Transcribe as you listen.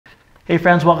Hey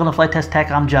friends, welcome to Flight Test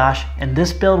Tech. I'm Josh. In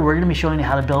this build, we're going to be showing you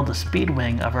how to build the speed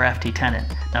wing of our FT Tenet.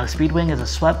 Now the speed wing is a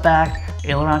swept-back,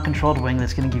 aileron-controlled wing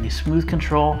that's going to give you smooth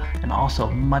control and also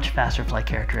much faster flight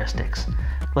characteristics.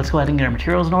 Let's go ahead and get our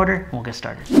materials in order and we'll get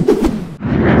started.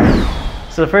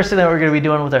 So the first thing that we're going to be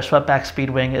doing with our swept-back speed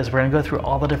wing is we're going to go through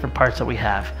all the different parts that we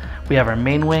have. We have our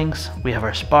main wings, we have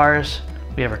our spars,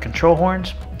 we have our control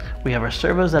horns, we have our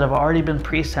servos that have already been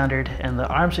pre-centered, and the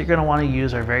arms that you're going to want to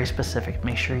use are very specific.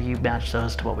 Make sure you match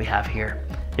those to what we have here.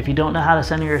 If you don't know how to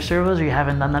center your servos or you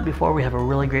haven't done that before, we have a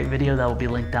really great video that will be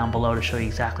linked down below to show you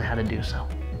exactly how to do so.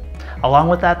 Along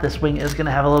with that, this wing is going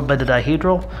to have a little bit of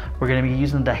dihedral. We're going to be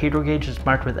using the dihedral gauge that's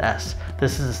marked with S.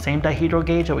 This is the same dihedral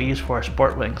gauge that we use for our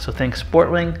sport wing. So think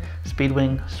sport wing, speed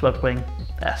wing, swept wing,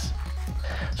 S.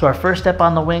 So our first step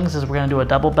on the wings is we're going to do a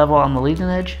double bevel on the leading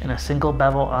edge and a single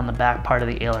bevel on the back part of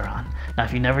the aileron. Now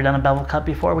if you've never done a bevel cut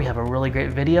before, we have a really great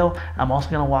video. I'm also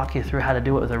going to walk you through how to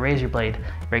do it with a razor blade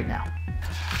right now.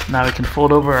 Now we can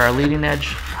fold over our leading edge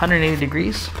 180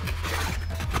 degrees.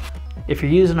 If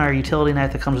you're using our utility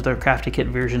knife that comes with our Crafty Kit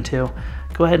version 2,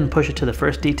 go ahead and push it to the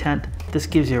first detent. This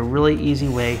gives you a really easy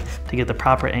way to get the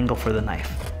proper angle for the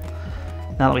knife.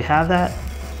 Now that we have that,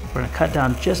 we're going to cut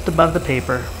down just above the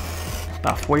paper,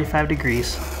 about 45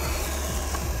 degrees.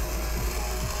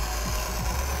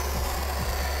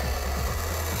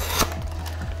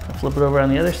 I'll flip it over on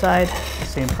the other side,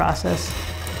 same process.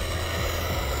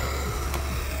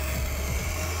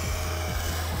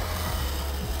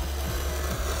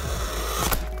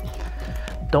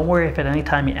 Don't worry if at any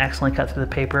time you accidentally cut through the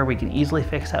paper, we can easily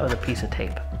fix that with a piece of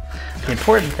tape. The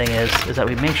important thing is that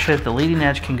we make sure that the leading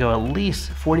edge can go at least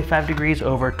 45 degrees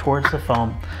over towards the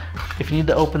foam. If you need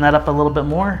to open that up a little bit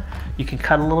more, you can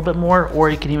cut a little bit more, or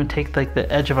you can even take like the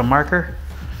edge of a marker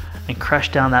and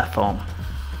crush down that foam.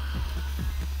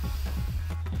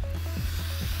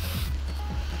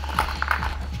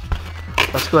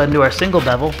 Let's go ahead and do our single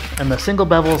bevel, and the single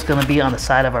bevel is going to be on the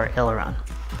side of our aileron.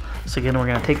 So again, we're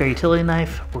going to take our utility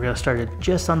knife, we're going to start it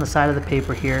just on the side of the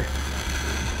paper here.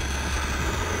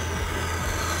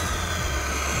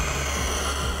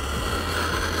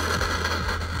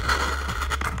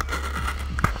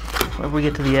 Whenever we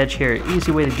get to the edge here, an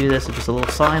easy way to do this is just a little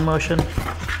sawing motion,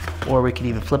 or we can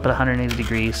even flip it 180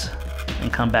 degrees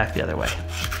and come back the other way.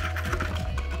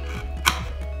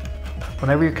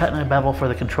 Whenever you're cutting a bevel for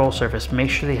the control surface,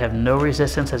 make sure that you have no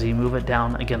resistance as you move it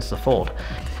down against the fold.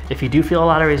 If you do feel a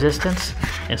lot of resistance,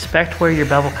 inspect where your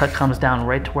bevel cut comes down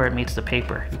right to where it meets the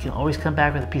paper. You can always come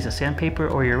back with a piece of sandpaper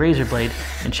or your razor blade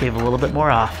and shave a little bit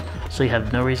more off so you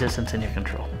have no resistance in your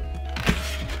control.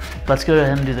 Let's go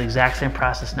ahead and do the exact same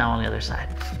process now on the other side.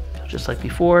 So just like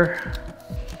before,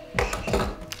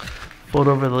 fold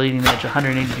over the leading edge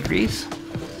 180 degrees.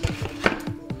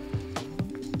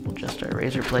 We'll adjust our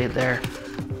razor blade there.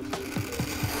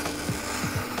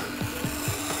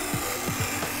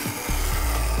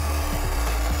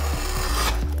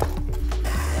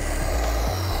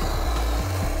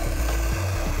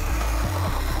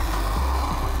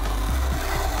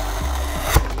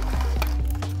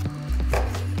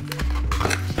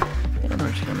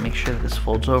 Make sure that this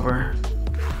folds over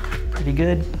pretty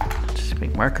good. Just a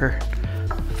big marker,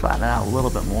 flatten it out a little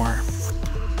bit more.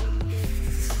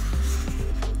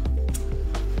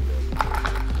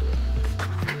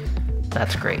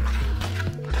 That's great.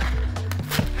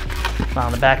 Now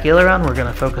on the back aileron, we're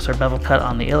going to focus our bevel cut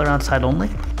on the aileron side only.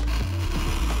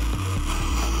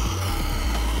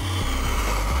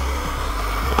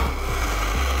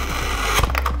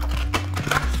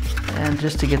 And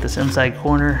just to get this inside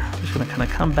corner, I'm just going to kind of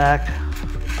come back,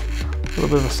 a little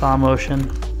bit of a saw motion,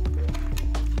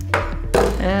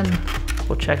 and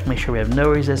we'll check to make sure we have no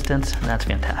resistance, and that's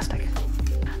fantastic.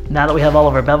 Now that we have all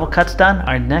of our bevel cuts done,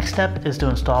 our next step is to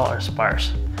install our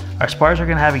spars. Our spars are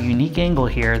going to have a unique angle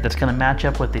here that's going to match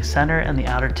up with the center and the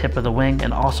outer tip of the wing,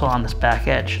 and also on this back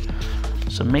edge.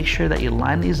 So make sure that you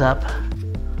line these up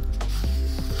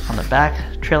on the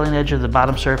back trailing edge of the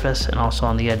bottom surface and also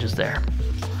on the edges there.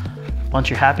 Once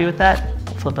you're happy with that,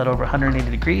 we'll flip that over 180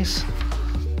 degrees.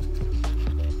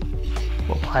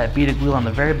 We'll apply a bead of glue on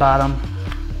the very bottom.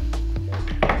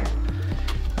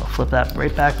 We'll flip that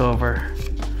right back over.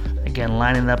 Again,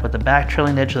 lining it up with the back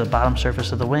trailing edge of the bottom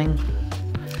surface of the wing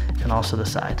and also the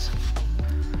sides.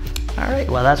 All right,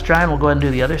 while that's drying, we'll go ahead and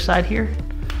do the other side here.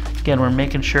 Again, we're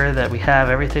making sure that we have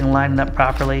everything lined up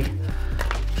properly.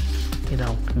 You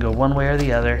know, can go one way or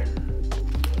the other.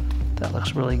 That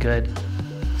looks really good.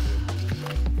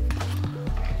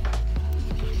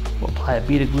 We'll apply a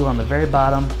bead of glue on the very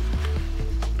bottom.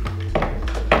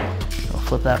 We'll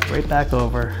flip that right back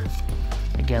over.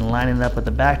 Again, lining it up with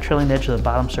the back trailing edge of the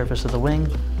bottom surface of the wing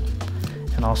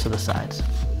and also the sides.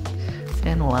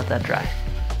 And we'll let that dry.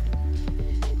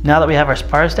 Now that we have our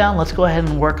spars down, let's go ahead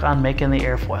and work on making the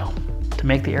airfoil. To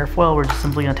make the airfoil, we're just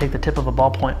simply going to take the tip of a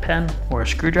ballpoint pen or a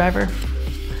screwdriver,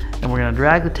 and we're going to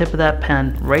drag the tip of that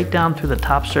pen right down through the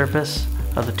top surface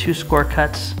of the 2 score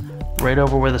cuts, right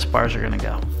over where the spars are going to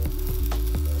go.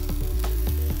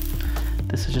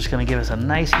 This is just going to give us a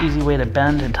nice, easy way to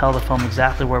bend and tell the foam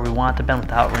exactly where we want it to bend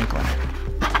without wrinkling it.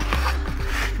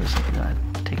 Just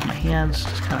going to take my hands,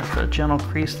 just kind of put a gentle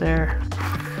crease there.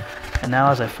 And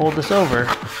now as I fold this over,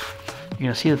 you're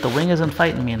going to see that the wing isn't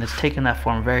fighting me and it's taking that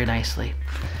form very nicely.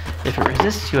 If it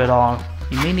resists you at all,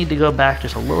 you may need to go back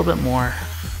just a little bit more,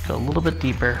 go a little bit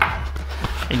deeper,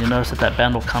 and you'll notice that that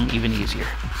bend will come even easier.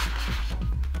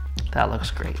 That looks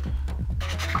great.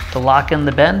 To lock in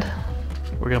the bend,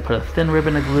 we're going to put a thin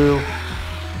ribbon of glue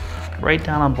right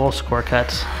down on both score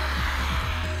cuts.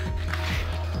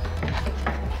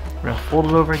 We're going to fold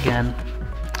it over again,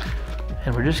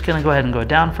 and we're just going to go ahead and go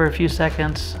down for a few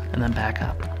seconds and then back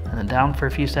up, and then down for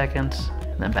a few seconds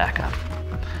and then back up.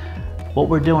 What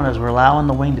we're doing is we're allowing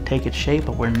the wing to take its shape,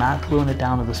 but we're not gluing it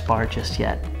down to the spar just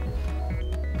yet.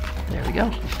 There we go.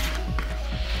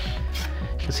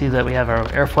 You can see that we have our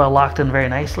airfoil locked in very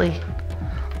nicely.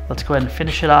 Let's go ahead and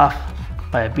finish it off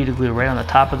by a bead of glue right on the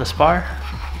top of the spar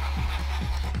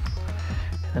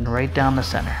and right down the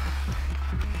center.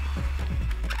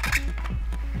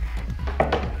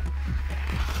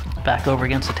 Back over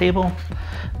against the table.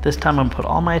 This time I'm going to put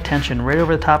all my attention right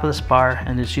over the top of the spar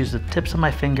and just use the tips of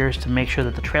my fingers to make sure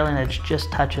that the trailing edge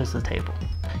just touches the table.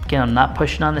 Again, I'm not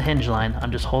pushing on the hinge line,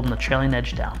 I'm just holding the trailing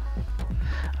edge down.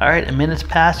 Alright, a minute's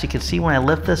passed. You can see when I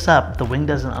lift this up, the wing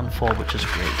doesn't unfold, which is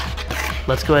great.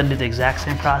 Let's go ahead and do the exact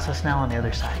same process now on the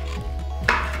other side.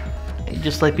 And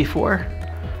just like before,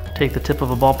 take the tip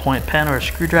of a ballpoint pen or a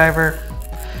screwdriver,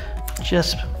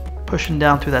 just pushing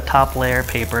down through that top layer of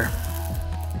paper.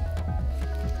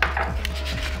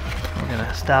 We're going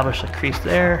to establish a crease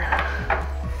there,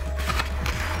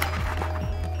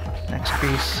 next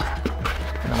crease,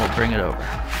 and then we'll bring it over.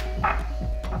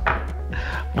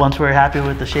 Once we're happy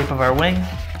with the shape of our wing,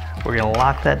 we're going to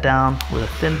lock that down with a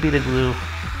thin bead of glue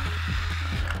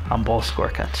on both score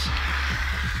cuts.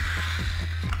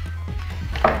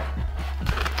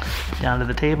 Down to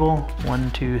the table,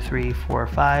 1, 2, 3, 4,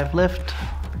 5, lift.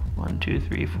 1, 2,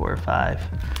 3, 4, 5,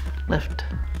 lift.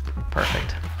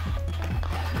 Perfect.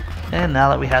 And now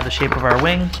that we have the shape of our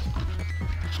wing,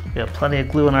 we have plenty of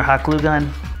glue in our hot glue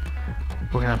gun.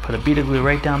 We're going to put a bead of glue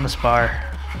right down the spar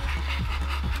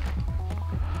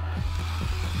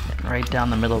and right down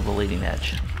the middle of the leading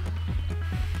edge.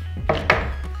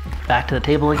 Back to the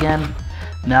table again.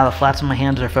 Now the flats of my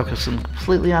hands are focusing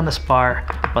completely on the spar,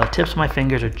 while the tips of my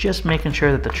fingers are just making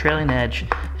sure that the trailing edge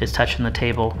is touching the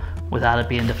table without it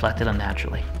being deflected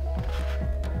unnaturally.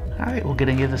 Alright, we're going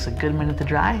to give this a good minute to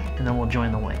dry, and then we'll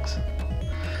join the wings.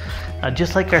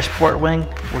 Just like our sport wing,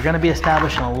 we're going to be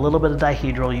establishing a little bit of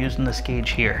dihedral using this gauge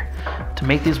here. To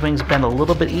make these wings bend a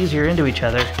little bit easier into each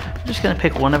other, we're just going to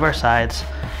pick one of our sides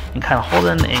and kind of hold it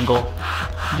at an angle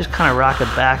and just kind of rock it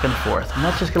back and forth. And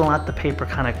that's just going to let the paper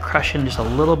kind of crush in just a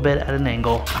little bit at an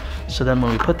angle, so then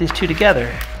when we put these two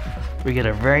together, we get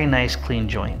a very nice clean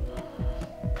joint.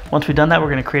 Once we've done that, we're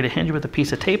going to create a hinge with a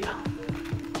piece of tape.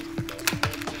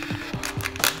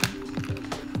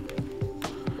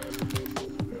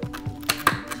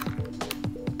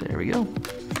 There we go.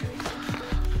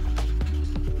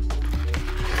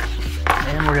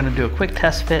 And we're going to do a quick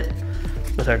test fit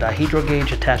with our dihedral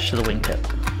gauge attached to the wingtip.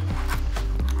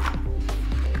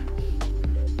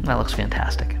 That looks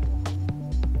fantastic.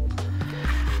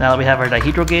 Now that we have our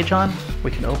dihedral gauge on,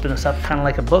 we can open this up kind of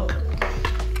like a book.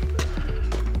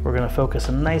 We're going to focus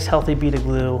a nice healthy bead of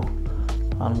glue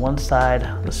on one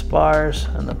side, the spars,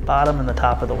 and the bottom and the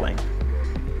top of the wing.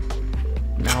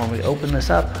 Now when we open this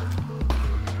up,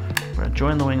 we're going to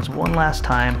join the wings one last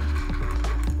time,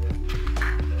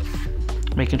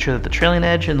 making sure that the trailing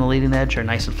edge and the leading edge are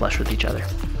nice and flush with each other.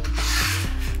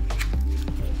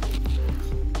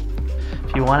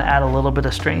 If you want to add a little bit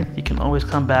of strength, you can always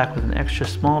come back with an extra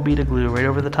small bead of glue right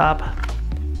over the top.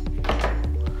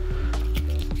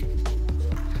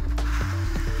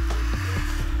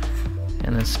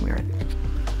 And then smear it.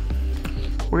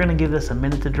 We're going to give this a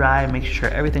minute to dry, make sure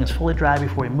everything is fully dry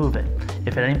before we move it.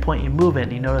 If at any point you move it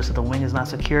and you notice that the wing is not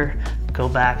secure, go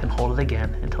back and hold it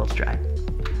again until it's dry.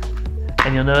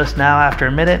 And you'll notice now after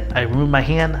a minute, I remove my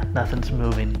hand, nothing's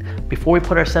moving. Before we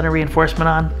put our center reinforcement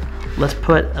on, let's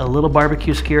put a little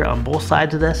barbecue skewer on both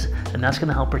sides of this, and that's going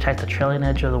to help protect the trailing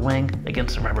edge of the wing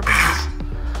against the rubber bands.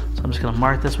 So I'm just going to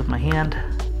mark this with my hand,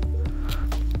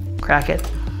 crack it,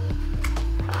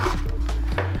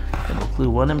 and we'll glue glue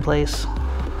one in place.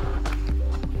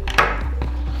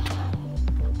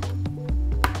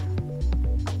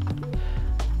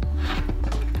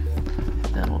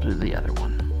 Then we'll do the other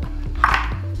one.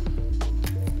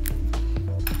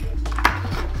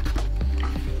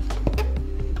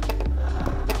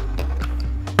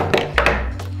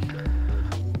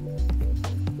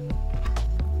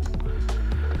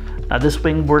 Now this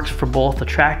wing works for both the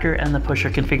tractor and the pusher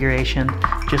configuration.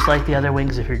 Just like the other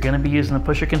wings, if you're going to be using the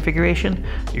pusher configuration,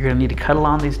 you're going to need to cut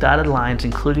along these dotted lines,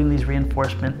 including these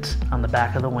reinforcements on the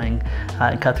back of the wing,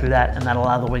 and cut through that, and that'll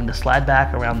allow the wing to slide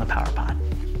back around the power pod.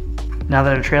 Now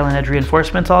that our trailing edge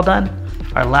reinforcement's all done,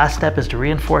 our last step is to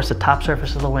reinforce the top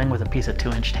surface of the wing with a piece of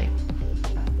 2-inch tape.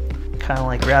 Kind of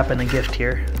like wrapping a gift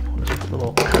here. Just put a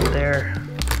little cut there,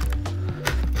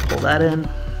 pull that in.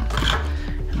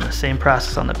 The same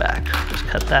process on the back. Just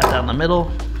cut that down the middle.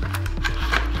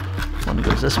 One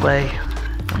goes this way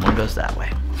and one goes that way.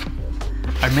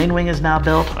 Our main wing is now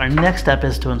built. Our next step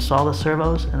is to install the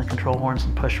servos and the control horns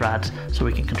and push rods so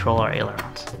we can control our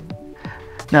ailerons.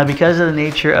 Now, because of the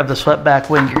nature of the swept back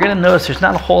wing, you're going to notice there's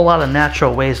not a whole lot of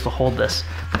natural ways to hold this.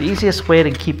 The easiest way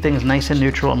to keep things nice and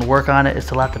neutral and work on it is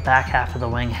to let the back half of the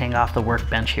wing hang off the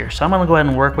workbench here. So I'm going to go ahead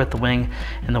and work with the wing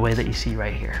in the way that you see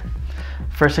right here.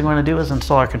 First thing we're going to do is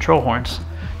install our control horns.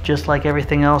 Just like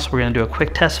everything else, we're going to do a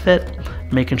quick test fit,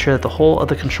 making sure that the hole of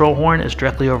the control horn is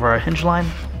directly over our hinge line,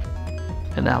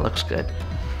 and that looks good.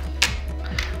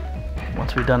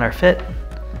 Once we've done our fit,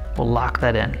 we'll lock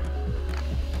that in.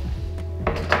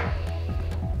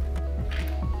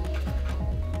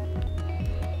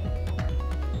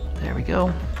 There we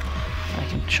go. I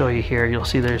can show you here. You'll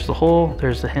see there's the hole,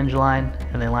 there's the hinge line,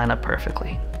 and they line up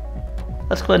perfectly.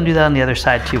 Let's go ahead and do that on the other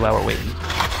side too while we're waiting.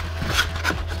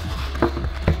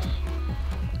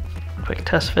 Quick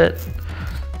test fit,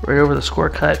 right over the score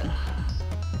cut.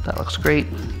 That looks great.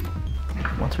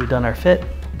 Once we've done our fit,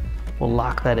 we'll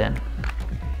lock that in.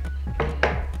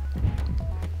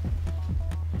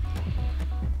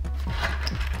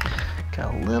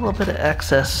 Got a little bit of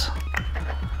excess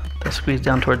to squeeze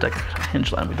down towards that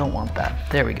hinge line. We don't want that.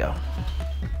 There we go.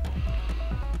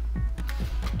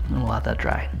 And we'll let that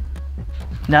dry.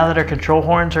 Now that our control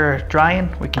horns are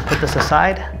drying, we can put this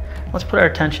aside. Let's put our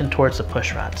attention towards the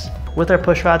push rods. With our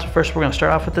push rods, first we're going to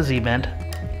start off with the Z-bend.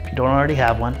 If you don't already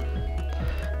have one,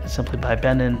 it's simply by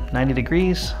bending 90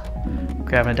 degrees,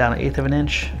 grabbing it down 1/8 of an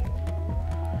inch,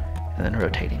 and then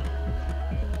rotating.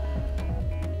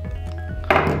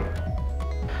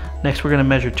 Next, we're going to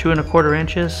measure 2 1/4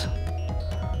 inches,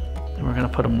 and we're going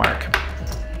to put a mark.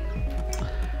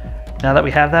 Now that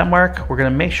we have that mark, we're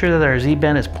going to make sure that our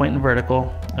Z-bend is pointing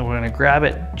vertical, and we're going to grab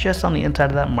it just on the inside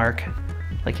of that mark,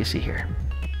 like you see here.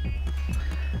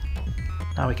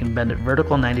 Now we can bend it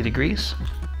vertical 90 degrees.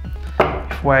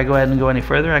 Before I go ahead and go any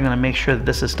further, I'm going to make sure that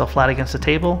this is still flat against the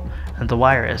table, and the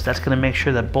wire is. That's going to make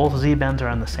sure that both Z-bends are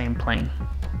on the same plane.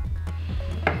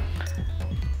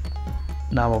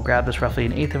 Now we'll grab this roughly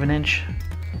 1/8 of an inch,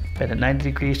 bend it 90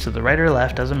 degrees to the right or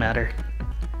left, doesn't matter,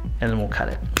 and then we'll cut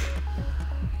it.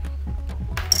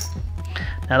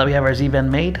 Now that we have our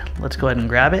Z-bend made, let's go ahead and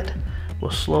grab it.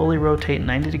 We'll slowly rotate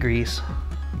 90 degrees,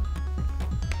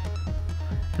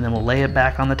 and then we'll lay it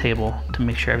back on the table to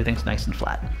make sure everything's nice and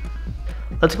flat.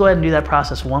 Let's go ahead and do that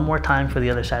process one more time for the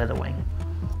other side of the wing.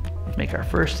 Make our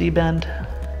first Z-bend.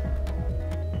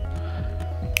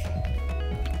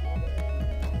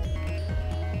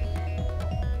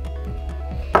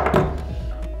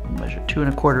 Measure 2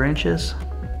 1/4 inches.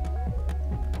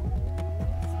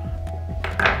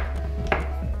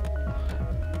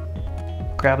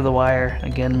 Grab the wire,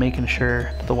 again making sure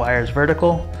that the wire is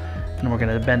vertical, and we're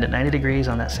going to bend it 90 degrees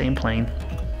on that same plane.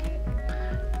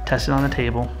 Test it on the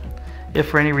table. If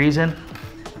for any reason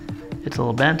it's a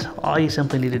little bent, all you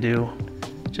simply need to do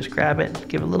is just grab it,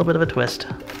 give it a little bit of a twist,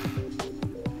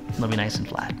 and it'll be nice and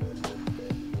flat.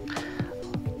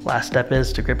 Last step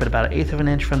is to grip it about 1/8 of an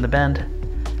inch from the bend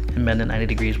and bend it 90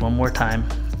 degrees one more time,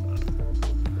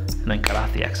 and then cut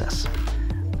off the excess.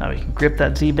 Now we can grip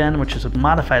that Z-bend, which is a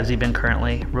modified Z-bend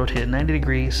currently, rotate it 90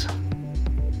 degrees,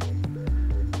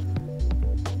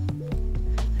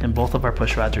 and both of our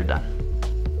push rods are done.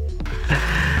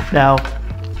 Now,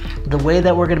 the way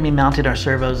that we're going to be mounting our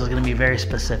servos is going to be very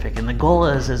specific, and the goal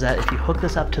is that if you hook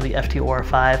this up to the FT Aura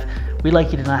 5, we'd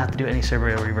like you to not have to do any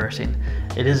servo reversing.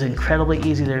 It is incredibly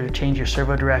easy to change your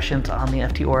servo directions on the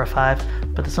FT Aura 5,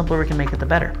 but the simpler we can make it, the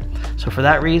better. So for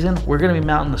that reason, we're going to be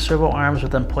mounting the servo arms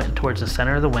with them pointing towards the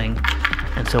center of the wing,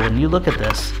 and so when you look at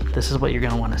this, this is what you're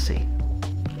going to want to see.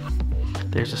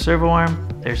 There's the servo arm,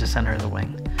 there's the center of the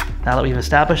wing. Now that we've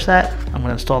established that, I'm going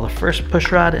to install the first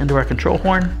push rod into our control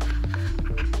horn.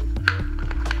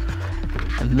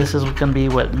 And this is going to be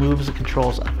what moves the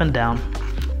controls up and down.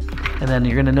 And then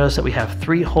you're going to notice that we have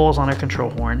 3 holes on our control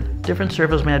horn. Different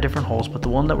servos may have different holes, but the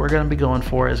one that we're going to be going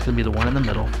for is going to be the one in the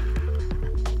middle.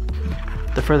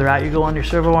 The further out you go on your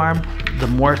servo arm, the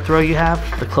more throw you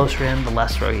have, the closer in, the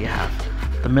less throw you have.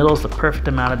 The middle is the perfect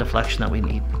amount of deflection that we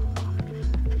need.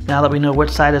 Now that we know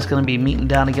which side is going to be meeting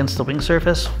down against the wing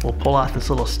surface, we'll pull off this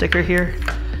little sticker here,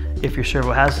 if your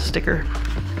servo has a sticker.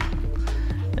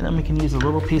 And then we can use a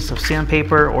little piece of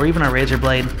sandpaper or even a razor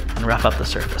blade and rough up the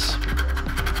surface.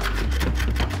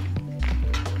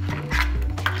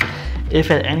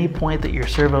 If at any point that your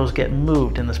servos get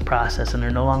moved in this process and they're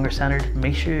no longer centered,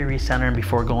 make sure you recenter them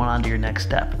before going on to your next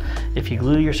step. If you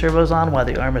glue your servos on while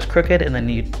the arm is crooked and then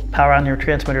you power on your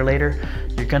transmitter later,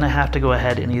 you're going to have to go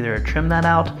ahead and either trim that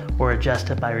out or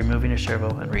adjust it by removing your servo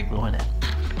and re-gluing it.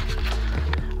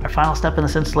 Our final step in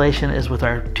this installation is with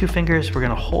our 2 fingers, we're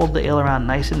going to hold the aileron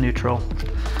nice and neutral,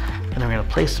 and then we're going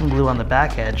to place some glue on the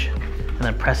back edge and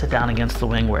then press it down against the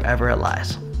wing wherever it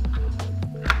lies.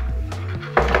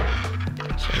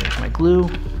 So there's my glue.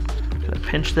 I'm going to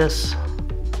pinch this.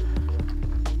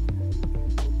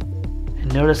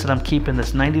 And notice that I'm keeping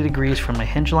this 90 degrees from my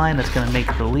hinge line. That's going to make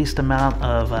the least amount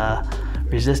of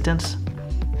resistance.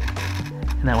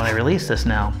 And then when I release this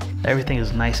now, everything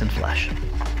is nice and flush.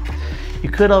 You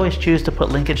could always choose to put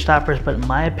linkage stoppers, but in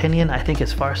my opinion, I think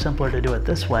it's far simpler to do it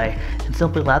this way and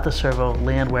simply let the servo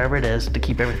land wherever it is to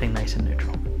keep everything nice and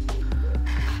neutral.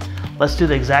 Let's do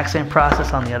the exact same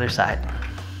process on the other side.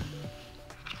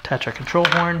 Attach our control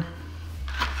horn.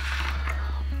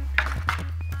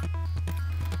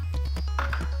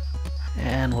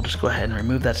 And we'll just go ahead and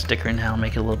remove that sticker now and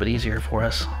make it a little bit easier for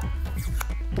us.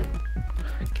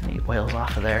 Get any oils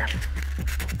off of there.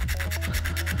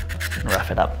 And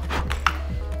rough it up.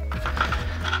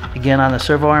 Again, on the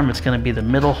servo arm, it's going to be the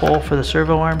middle hole for the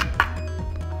servo arm.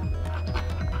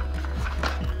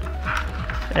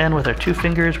 And with our 2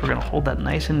 fingers, we're going to hold that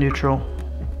nice and neutral.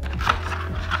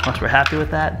 Once we're happy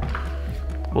with that,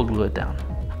 we'll glue it down.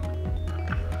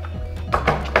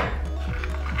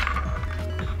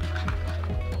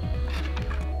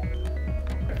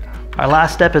 Our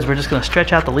last step is we're just going to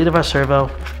stretch out the lead of our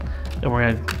servo, and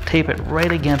we're going to tape it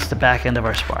right against the back end of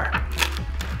our spar.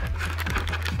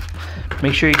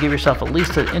 Make sure you give yourself at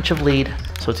least 1 inch of lead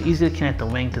so it's easy to connect the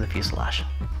wing to the fuselage.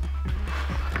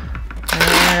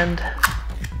 And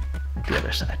the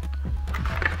other side.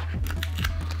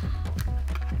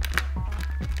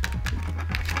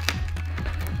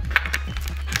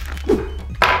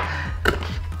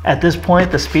 At this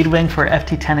point, the speed wing for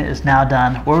FT Tenet is now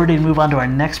done. We're ready to move on to our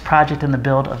next project in the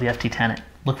build of the FT Tenet.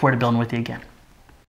 Look forward to building with you again.